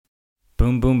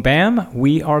Boom, boom, bam,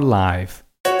 we are live.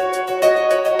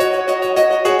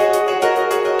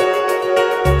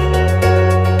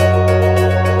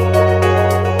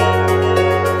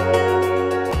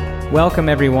 Welcome,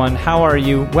 everyone. How are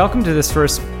you? Welcome to this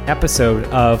first episode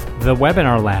of the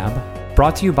Webinar Lab,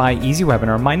 brought to you by Easy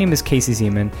Webinar. My name is Casey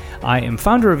Zeman. I am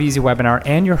founder of Easy Webinar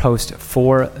and your host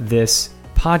for this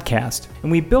podcast.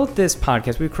 And we built this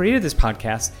podcast, we created this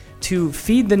podcast to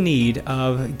feed the need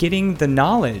of getting the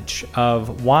knowledge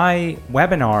of why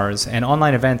webinars and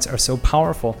online events are so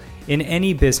powerful in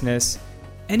any business,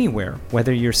 anywhere,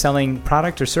 whether you're selling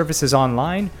product or services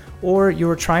online, or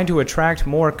you're trying to attract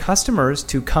more customers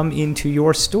to come into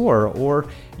your store or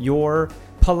your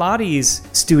Pilates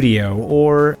studio,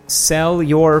 or sell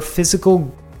your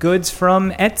physical goods from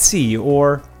Etsy,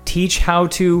 or teach how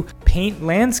to paint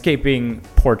landscaping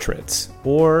portraits,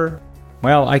 or,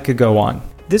 well, I could go on.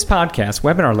 This podcast,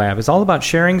 Webinar Lab, is all about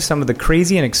sharing some of the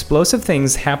crazy and explosive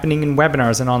things happening in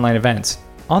webinars and online events.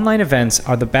 Online events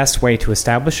are the best way to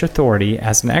establish authority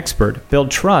as an expert, build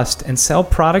trust, and sell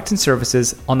products and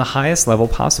services on the highest level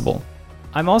possible.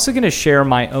 I'm also going to share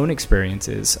my own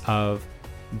experiences of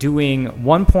doing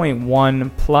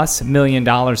 $1.1+ million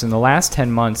in the last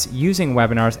 10 months using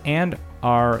webinars and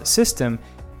our system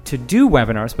to do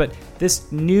webinars, but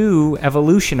this new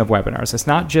evolution of webinars. It's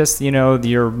not just,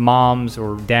 your mom's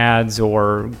or dad's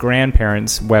or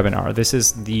grandparents' webinar. This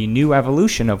is the new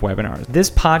evolution of webinars.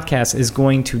 This podcast is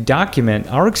going to document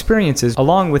our experiences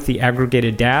along with the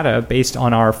aggregated data based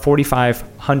on our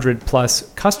 4,500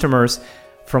 plus customers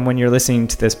from when you're listening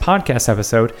to this podcast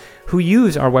episode who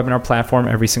use our webinar platform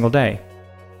every single day.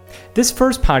 This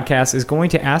first podcast is going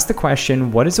to ask the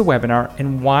question, what is a webinar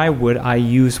and why would I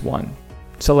use one?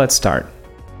 So let's start.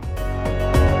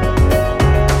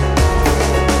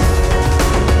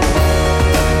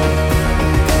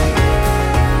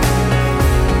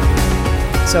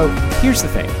 So here's the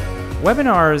thing.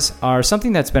 Webinars are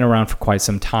something that's been around for quite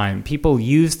some time. People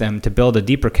use them to build a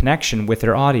deeper connection with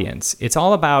their audience. It's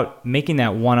all about making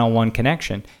that one-on-one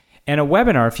connection. And a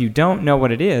webinar, if you don't know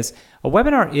what it is, a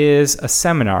webinar is a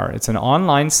seminar. It's an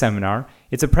online seminar.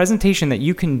 It's a presentation that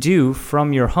you can do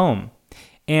from your home.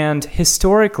 And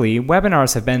historically,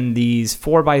 webinars have been these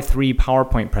 4x3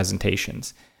 PowerPoint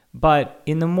presentations. But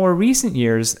in the more recent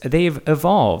years, they've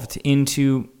evolved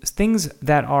into things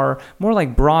that are more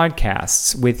like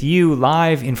broadcasts with you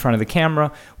live in front of the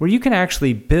camera, where you can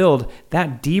actually build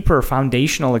that deeper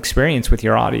foundational experience with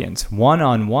your audience,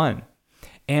 one-on-one.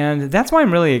 And that's why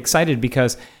I'm really excited,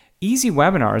 because Easy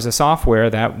Webinar is a software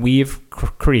that we've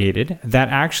created that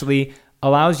actually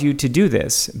allows you to do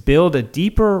this, build a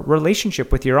deeper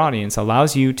relationship with your audience,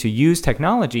 allows you to use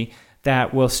technology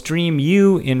that will stream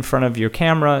you in front of your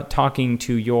camera, talking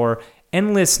to your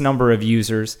endless number of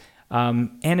users,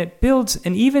 and it builds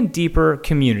an even deeper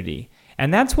community.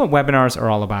 And that's what webinars are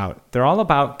all about. They're all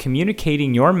about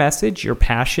communicating your message, your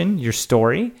passion, your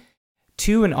story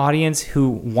to an audience who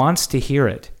wants to hear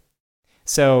it.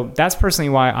 So that's personally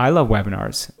why I love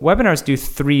webinars. Webinars do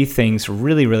three things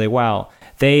really, really well.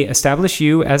 They establish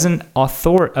you as an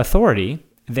authority.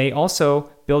 They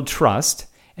also build trust.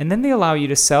 And then they allow you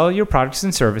to sell your products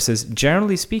and services,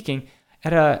 generally speaking,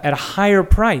 at a higher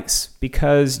price,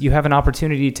 because you have an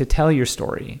opportunity to tell your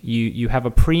story. You have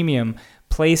a premium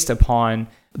placed upon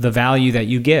the value that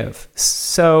you give.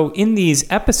 So in these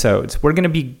episodes, we're going to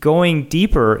be going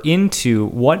deeper into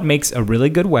what makes a really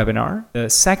good webinar. The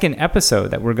second episode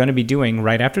that we're going to be doing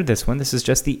right after this one, this is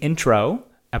just the intro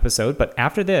episode, but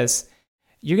after this,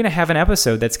 you're going to have an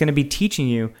episode that's going to be teaching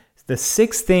you the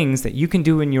 6 things that you can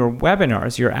do in your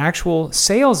webinars, your actual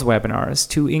sales webinars,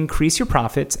 to increase your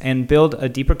profits and build a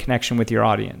deeper connection with your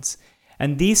audience.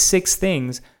 And these 6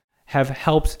 things have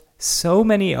helped so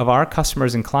many of our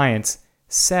customers and clients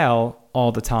sell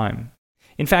all the time.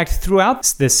 In fact,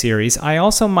 throughout this series, I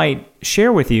also might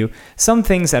share with you some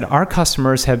things that our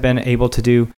customers have been able to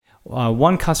do.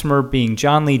 One customer being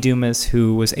John Lee Dumas,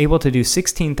 who was able to do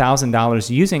 $16,000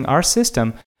 using our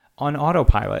system on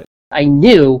autopilot. I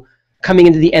knew coming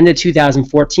into the end of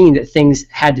 2014 that things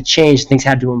had to change, things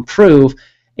had to improve.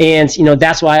 And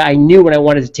that's why I knew when I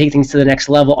wanted to take things to the next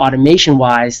level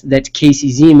automation-wise that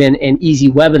Casey Zeman and Easy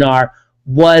Webinar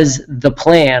was the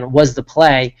plan, was the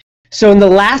play. So in the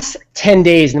last 10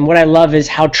 days, and what I love is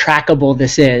how trackable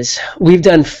this is, we've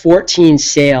done 14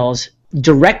 sales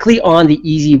directly on the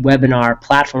Easy Webinar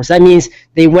platform. So that means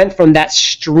they went from that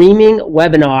streaming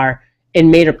webinar and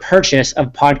made a purchase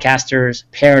of Podcaster's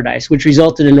Paradise, which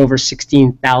resulted in over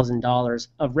 $16,000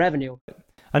 of revenue.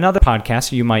 Another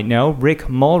podcaster you might know, Rick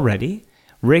Mulready.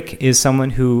 Rick is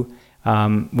someone who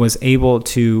was able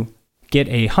to get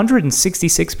a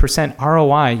 166%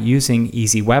 ROI using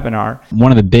Easy Webinar.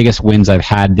 One of the biggest wins I've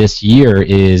had this year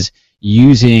is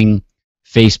using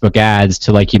Facebook ads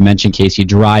to, like you mentioned, Casey,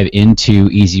 drive into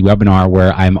Easy Webinar,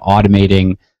 where I'm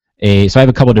automating so I have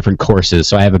a couple of different courses.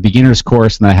 So I have a beginner's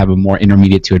course and I have a more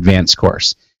intermediate to advanced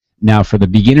course. Now for the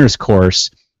beginner's course,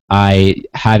 I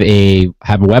have a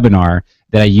webinar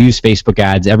that I use Facebook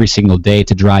ads every single day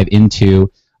to drive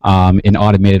into an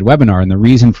automated webinar. And the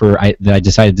reason that I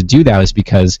decided to do that was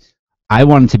because I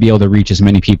wanted to be able to reach as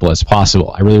many people as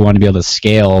possible. I really wanted to be able to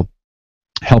scale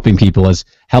helping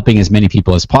as many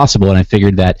people as possible. And I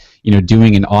figured that,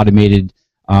 doing an automated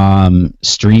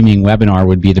streaming webinar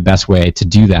would be the best way to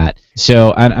do that.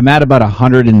 So I'm at about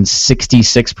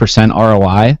 166%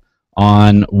 ROI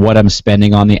on what I'm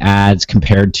spending on the ads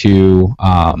compared to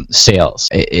sales.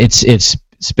 It's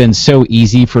been so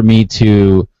easy for me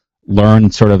to learn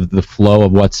sort of the flow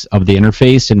of the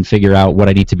interface and figure out what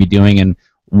I need to be doing. And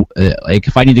like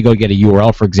if I need to go get a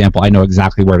URL, for example, I know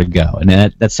exactly where to go. And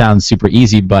that sounds super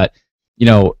easy, but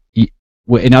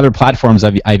in other platforms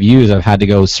I've used, I've had to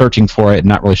go searching for it and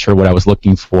not really sure what I was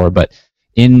looking for. But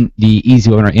in the Easy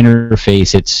Webinar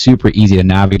interface, it's super easy to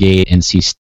navigate and see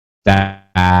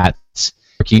stats.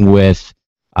 Working with,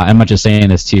 I'm not just saying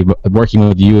this to you, but working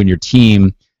with you and your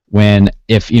team,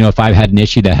 if I've had an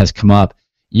issue that has come up,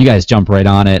 you guys jump right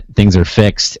on it. Things are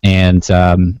fixed, and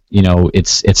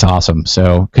it's awesome.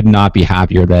 So could not be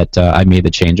happier that I made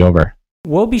the changeover.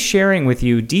 We'll be sharing with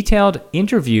you detailed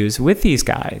interviews with these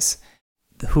guys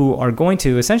who are going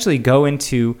to essentially go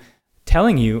into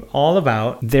telling you all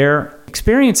about their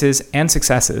experiences and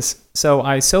successes. So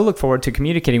I so look forward to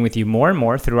communicating with you more and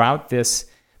more throughout this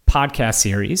podcast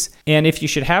series. And if you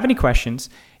should have any questions,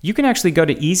 you can actually go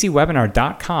to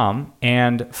easywebinar.com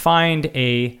and find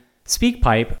a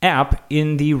SpeakPipe app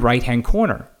in the right-hand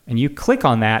corner. And you click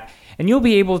on that, and you'll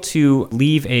be able to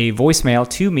leave a voicemail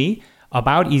to me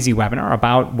about Easy Webinar,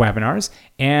 about webinars,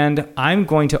 and I'm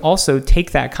going to also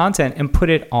take that content and put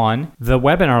it on the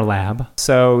Webinar Lab.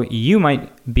 So you might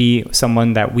be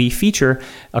someone that we feature,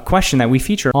 a question that we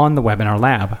feature on the Webinar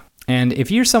Lab. And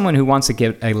if you're someone who wants to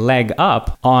get a leg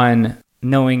up on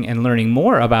knowing and learning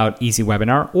more about Easy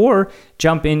Webinar or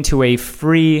jump into a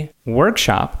free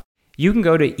workshop, you can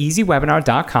go to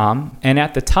easywebinar.com, and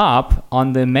at the top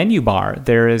on the menu bar,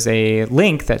 there is a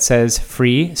link that says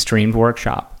free streamed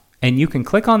workshop. And you can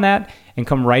click on that and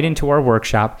come right into our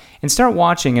workshop and start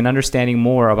watching and understanding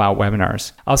more about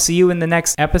webinars. I'll see you in the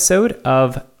next episode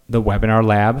of the Webinar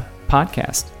Lab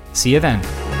podcast. See you then.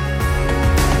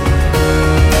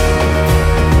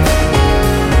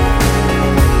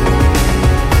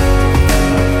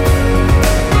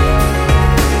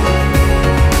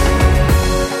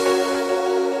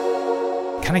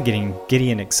 Kind of getting giddy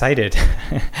and excited.